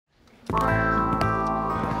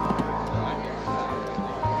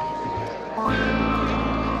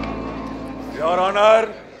Your honour,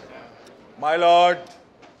 my Lord,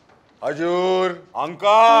 Hazur,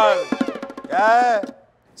 uncle. क्या है?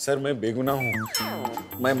 Sir मैं बेगुनाह हूँ,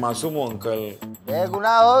 मैं मासूम हूँ अंकल।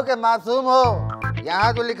 बेगुनाह हो कि मासूम हो?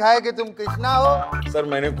 यहाँ तो लिखा है कि तुम कृष्णा हो। सर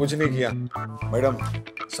मैंने कुछ नहीं किया। मैडम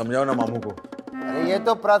समझाओ ना मामू को। अरे ये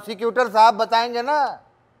तो प्रोसिक्यूटर साहब बताएंगे ना।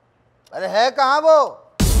 अरे है कहाँ वो?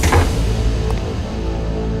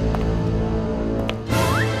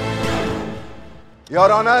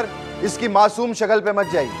 योर ऑनर, इसकी मासूम शक्ल पे मत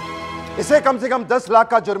जाइए। इसे कम से कम 10 लाख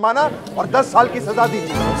का जुर्माना और 10 साल की सजा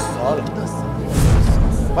दीजिए। 10 साल?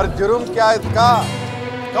 पर जुर्म क्या है इसका?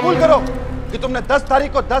 कबूल करो कि तुमने 10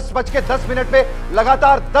 तारीख को 10:10 पे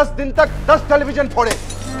लगातार 10 दिन तक 10 टेलीविजन फोड़े।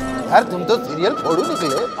 यार तुम तो सीरियल फोड़ू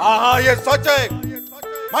निकले। हाँ ये सच है,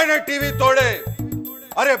 मैंने टीवी तोड़े।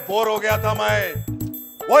 अरे बोर हो गया था मैं,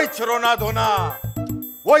 वही रोना धोना,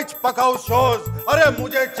 वही पकाऊ शोज। अरे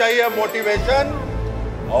मुझे चाहिए मोटिवेशन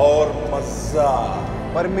और मजा।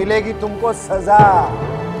 पर मिलेगी तुमको सजा।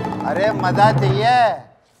 अरे मजा चाहिए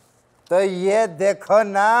तो ये देखो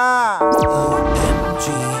ना। OMG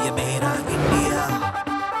ये मेरा इंडिया,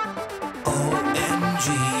 OMG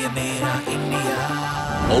ये मेरा इंडिया।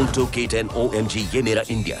 ऑल्टो K10 OMG ये मेरा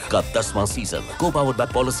इंडिया का 10वां सीजन को पावर्ड बाय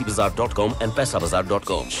policybazaar.com एंड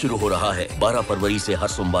पैसाबाजार.com शुरू हो रहा है 12 फरवरी से हर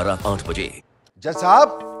सोमवार 8 बजे। जज साहब,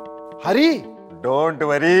 हरी डोंट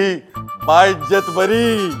वरी, माय इज्जत बरी।